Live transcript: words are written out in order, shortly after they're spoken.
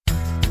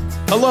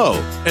Hello,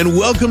 and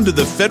welcome to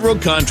the Federal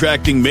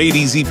Contracting Made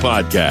Easy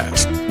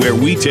podcast, where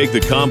we take the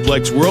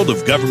complex world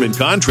of government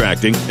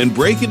contracting and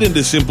break it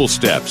into simple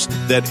steps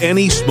that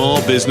any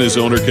small business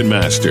owner can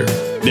master.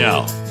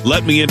 Now,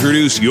 let me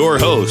introduce your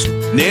host,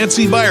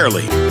 Nancy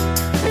Byerly.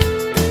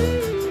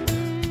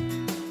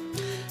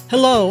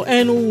 Hello,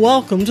 and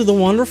welcome to the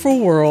wonderful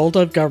world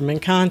of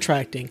government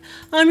contracting.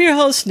 I'm your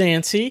host,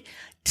 Nancy.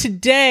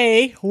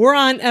 Today, we're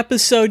on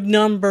episode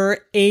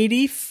number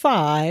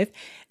 85,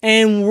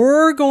 and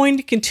we're going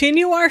to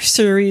continue our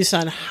series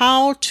on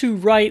how to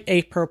write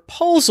a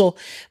proposal,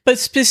 but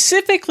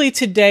specifically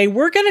today,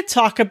 we're going to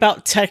talk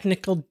about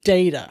technical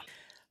data.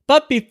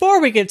 But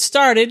before we get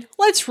started,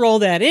 let's roll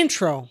that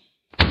intro.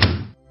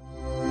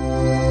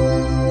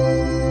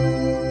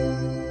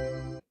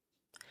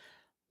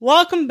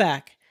 Welcome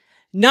back.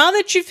 Now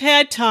that you've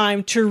had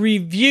time to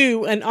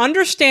review and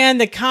understand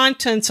the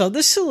contents of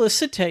the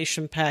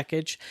solicitation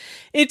package,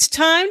 it's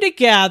time to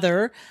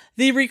gather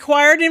the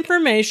required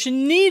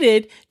information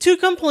needed to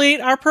complete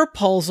our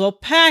proposal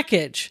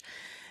package.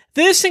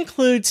 This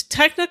includes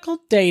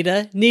technical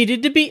data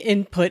needed to be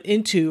input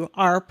into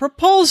our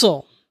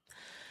proposal.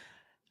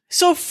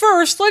 So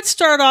first, let's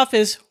start off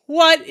as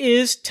what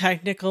is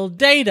technical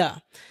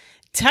data?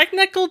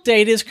 Technical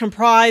data is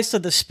comprised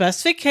of the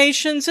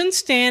specifications and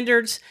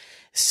standards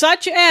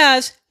such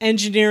as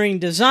engineering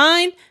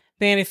design,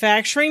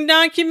 manufacturing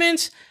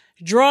documents,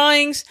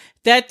 drawings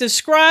that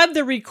describe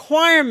the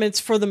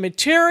requirements for the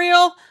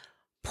material,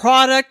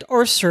 product,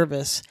 or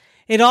service.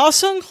 It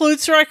also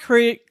includes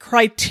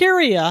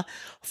criteria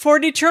for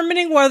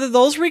determining whether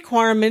those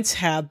requirements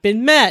have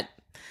been met.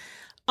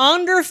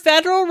 Under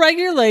federal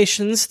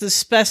regulations, the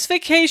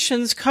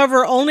specifications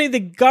cover only the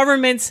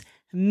government's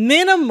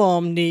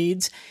minimum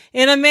needs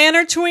in a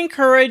manner to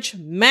encourage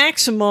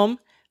maximum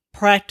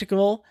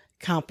practical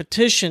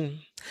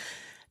competition.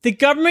 The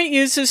government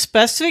uses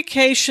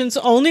specifications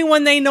only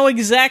when they know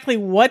exactly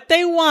what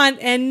they want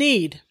and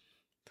need.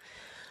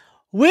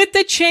 With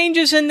the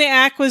changes in the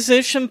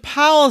acquisition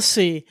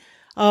policy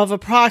of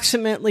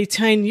approximately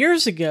 10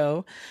 years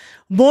ago,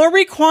 more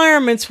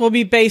requirements will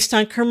be based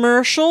on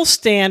commercial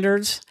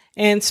standards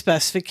and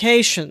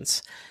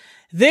specifications.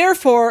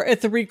 Therefore,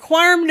 if the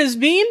requirement is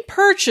being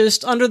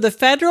purchased under the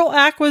Federal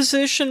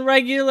Acquisition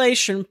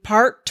Regulation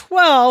Part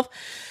 12,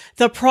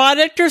 the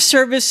product or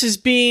service is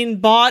being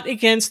bought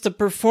against the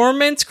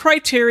performance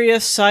criteria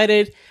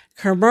cited,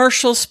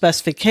 commercial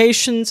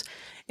specifications,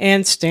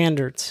 and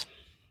standards.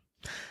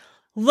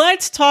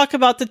 Let's talk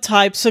about the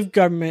types of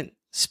government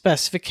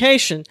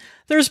specification.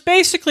 There's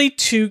basically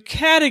two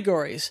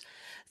categories.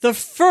 The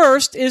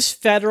first is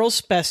federal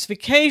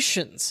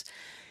specifications.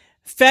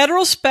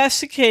 Federal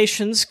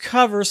specifications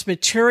covers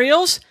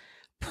materials,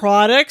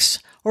 products,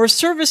 or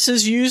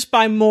services used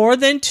by more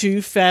than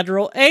two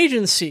federal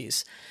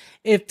agencies.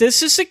 If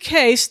this is the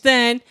case,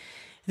 then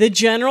the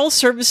General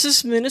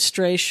Services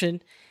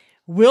Administration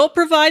will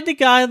provide the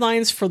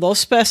guidelines for those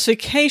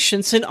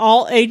specifications, and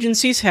all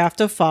agencies have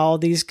to follow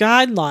these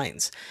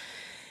guidelines.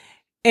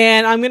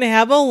 And I'm going to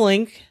have a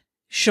link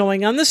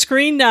showing on the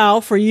screen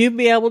now for you to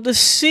be able to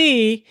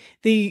see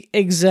the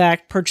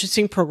exact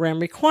purchasing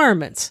program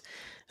requirements.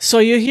 So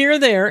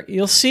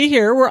you'll see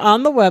here, we're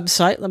on the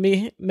website. Let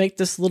me make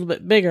this a little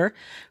bit bigger.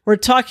 We're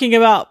talking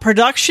about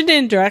production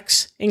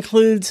index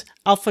includes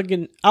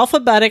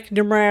alphabetic,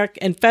 numeric,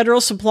 and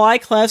federal supply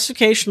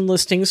classification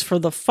listings for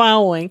the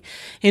following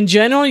in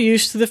general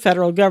use to the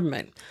federal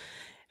government.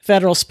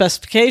 Federal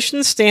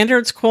specifications,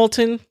 standards,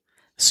 quoting.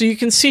 So you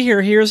can see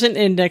here's an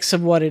index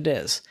of what it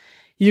is.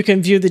 You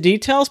can view the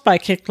details by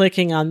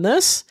clicking on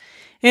this,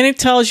 and it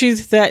tells you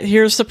that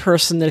here's the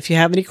person that if you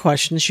have any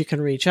questions, you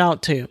can reach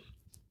out to.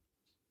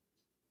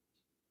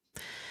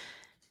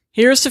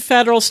 Here's the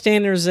Federal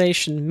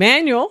Standardization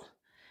Manual,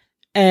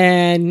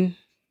 and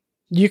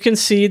you can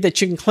see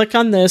that you can click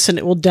on this and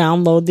it will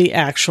download the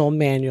actual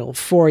manual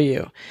for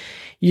you.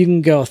 You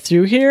can go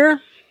through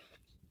here.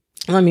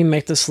 Let me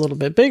make this a little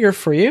bit bigger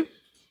for you.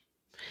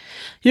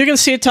 You can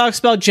see it talks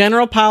about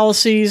general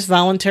policies,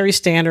 voluntary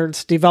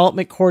standards,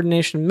 development,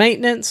 coordination,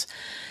 maintenance,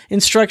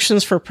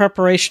 instructions for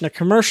preparation of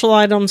commercial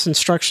items,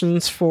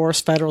 instructions for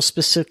federal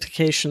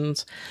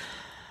specifications,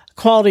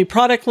 quality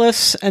product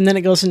lists, and then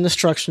it goes into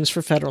instructions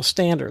for federal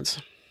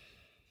standards.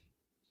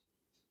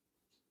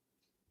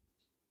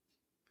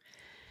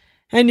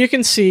 And you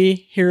can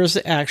see here's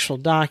the actual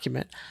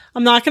document.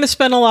 I'm not going to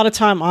spend a lot of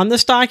time on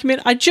this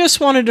document. I just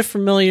wanted to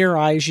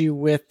familiarize you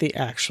with the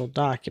actual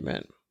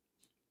document.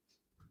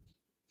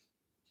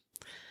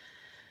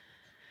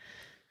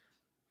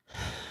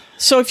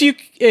 So if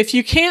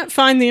you can't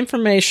find the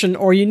information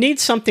or you need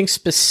something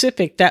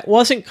specific that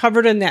wasn't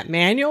covered in that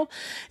manual,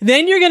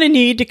 then you're going to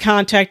need to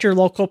contact your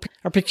local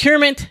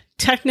procurement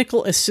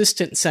technical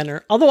assistance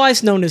center,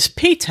 otherwise known as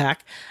PTAC.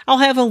 I'll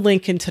have a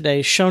link in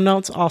today's show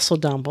notes, also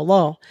down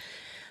below.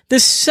 The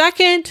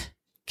second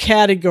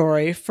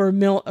category for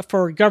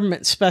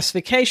government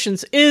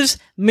specifications is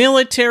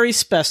military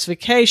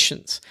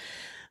specifications.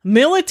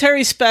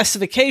 Military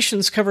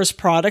specifications covers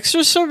products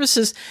or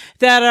services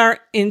that are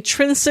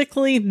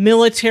intrinsically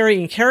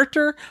military in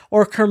character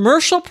or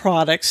commercial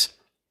products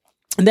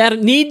that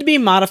need to be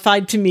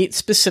modified to meet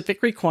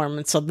specific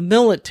requirements of the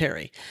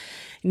military.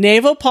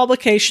 Naval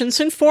Publications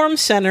Inform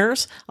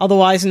Centers,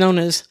 otherwise known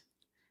as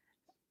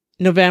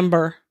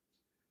November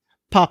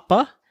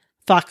Papa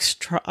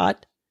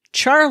Foxtrot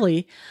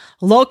Charlie,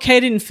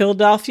 located in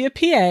Philadelphia,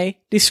 PA,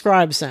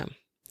 describes them.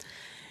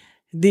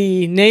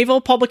 The Naval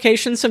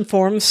Publications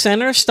Inform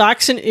Center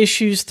stocks and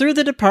issues through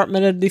the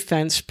Department of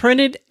Defense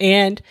printed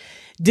and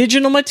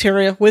digital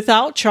material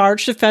without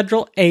charge to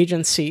federal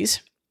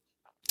agencies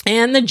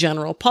and the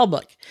general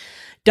public.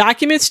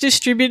 Documents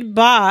distributed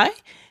by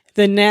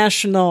the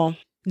National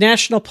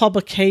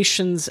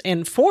Publications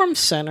Inform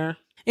Center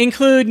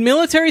include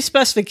military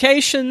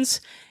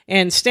specifications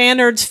and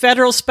standards,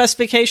 federal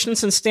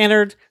specifications and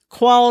standard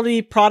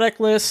quality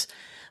product lists,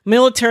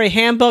 military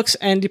handbooks,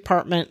 and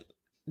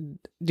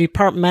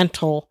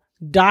departmental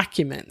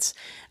documents.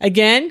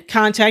 Again,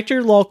 contact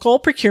your local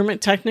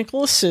Procurement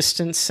Technical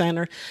Assistance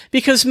Center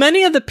because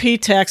many of the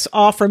PTACs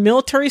offer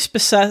military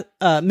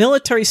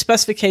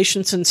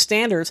specifications and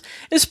standards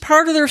as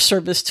part of their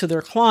service to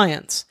their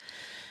clients.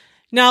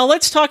 Now,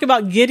 let's talk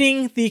about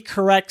getting the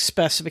correct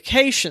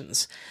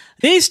specifications.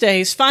 These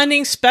days,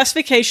 finding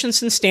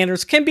specifications and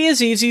standards can be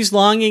as easy as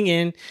logging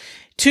in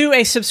to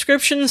a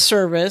subscription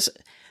service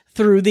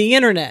through the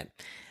internet.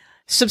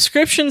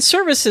 Subscription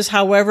services,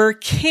 however,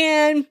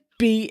 can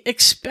be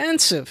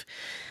expensive.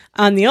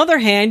 On the other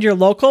hand, your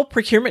local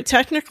Procurement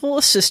Technical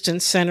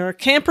Assistance Center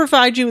can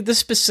provide you with the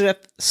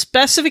specific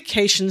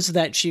specifications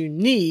that you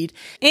need,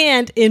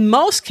 and in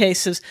most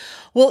cases,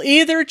 will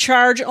either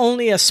charge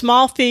only a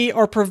small fee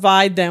or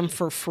provide them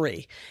for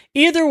free.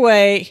 Either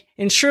way,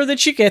 ensure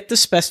that you get the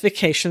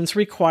specifications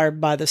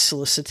required by the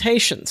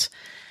solicitations.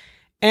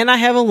 And I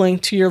have a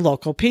link to your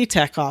local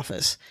PTAC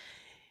office.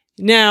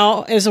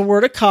 Now, as a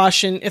word of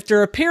caution, if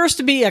there appears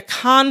to be a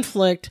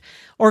conflict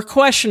or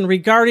question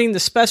regarding the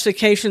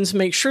specifications,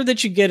 make sure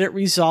that you get it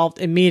resolved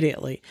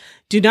immediately.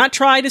 Do not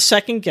try to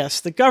second guess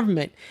the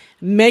government.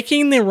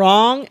 Making the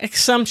wrong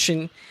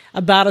assumption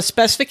about a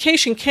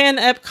specification can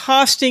end up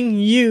costing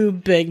you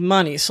big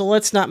money, so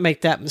let's not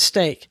make that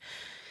mistake.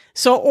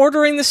 So,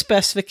 ordering the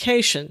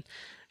specification.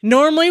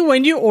 Normally,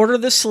 when you order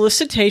the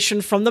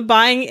solicitation from the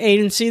buying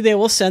agency, they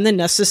will send the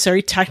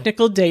necessary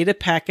technical data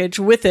package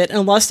with it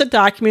unless the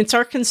documents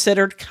are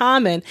considered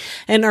common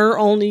and are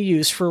only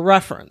used for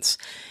reference.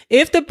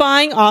 If the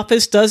buying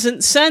office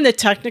doesn't send the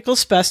technical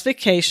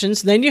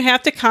specifications, then you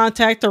have to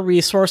contact the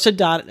resource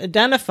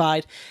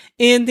identified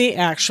in the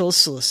actual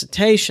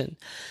solicitation.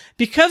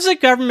 Because the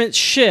government's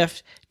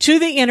shift to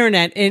the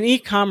internet and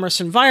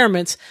e-commerce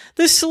environments,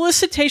 the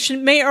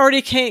solicitation may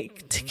already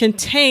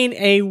contain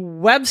a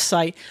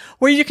website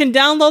where you can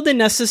download the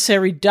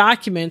necessary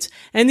documents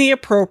and the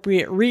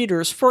appropriate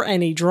readers for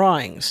any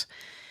drawings.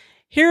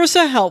 Here's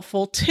a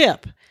helpful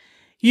tip.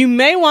 You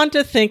may want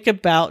to think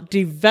about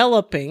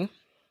developing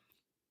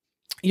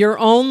your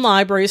own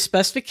library of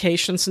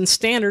specifications and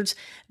standards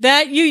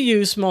that you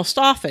use most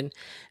often.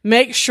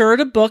 Make sure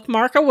to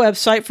bookmark a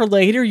website for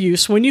later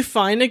use when you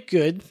find a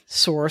good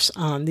source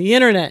on the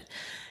internet.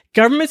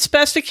 Government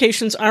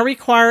specifications are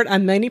required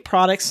on many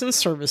products and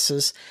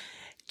services.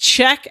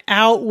 Check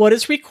out what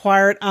is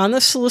required on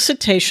the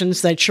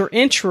solicitations that you're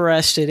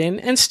interested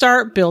in and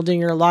start building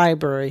your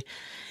library.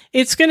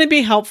 It's going to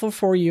be helpful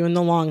for you in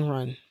the long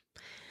run.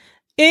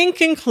 In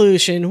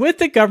conclusion, with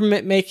the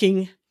government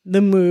making the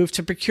move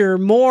to procure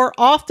more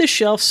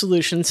off-the-shelf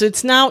solutions,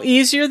 it's now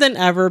easier than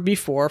ever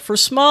before for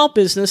small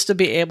business to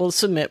be able to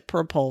submit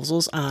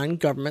proposals on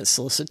government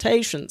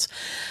solicitations.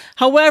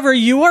 However,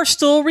 you are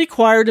still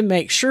required to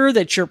make sure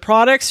that your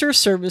products or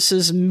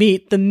services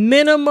meet the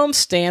minimum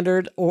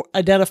standard or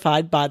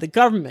identified by the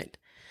government.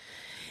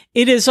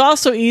 It is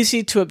also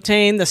easy to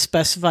obtain the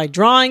specified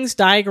drawings,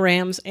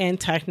 diagrams, and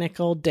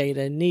technical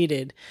data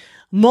needed.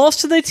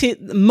 Most of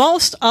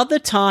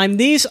the time,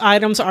 these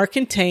items are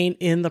contained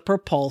in the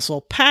proposal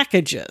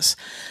packages.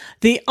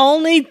 The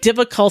only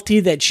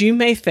difficulty that you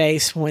may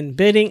face when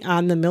bidding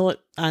on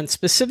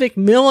specific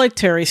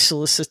military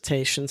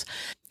solicitations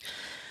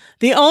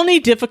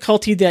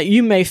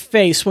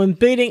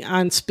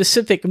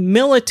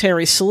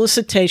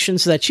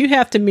that you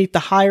have to meet the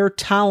higher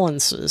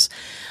tolerances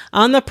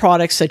on the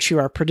products that you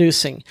are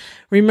producing.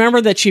 Remember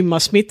that you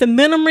must meet the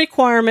minimum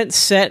requirements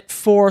set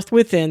forth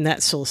within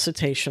that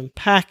solicitation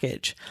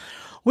package.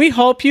 We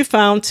hope you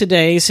found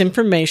today's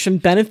information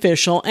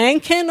beneficial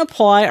and can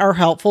apply our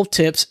helpful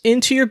tips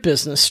into your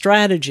business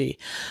strategy.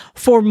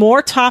 For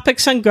more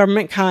topics on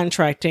government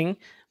contracting,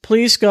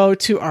 please go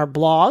to our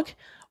blog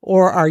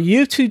or our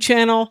YouTube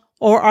channel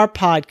or our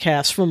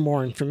podcast for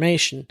more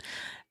information.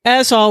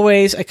 As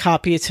always, a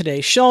copy of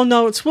today's show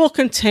notes will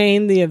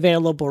contain the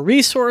available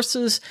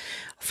resources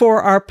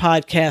for our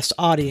podcast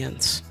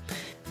audience.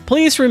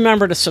 Please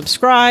remember to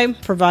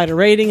subscribe, provide a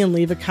rating, and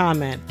leave a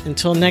comment.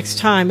 Until next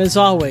time, as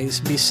always,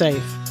 be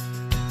safe.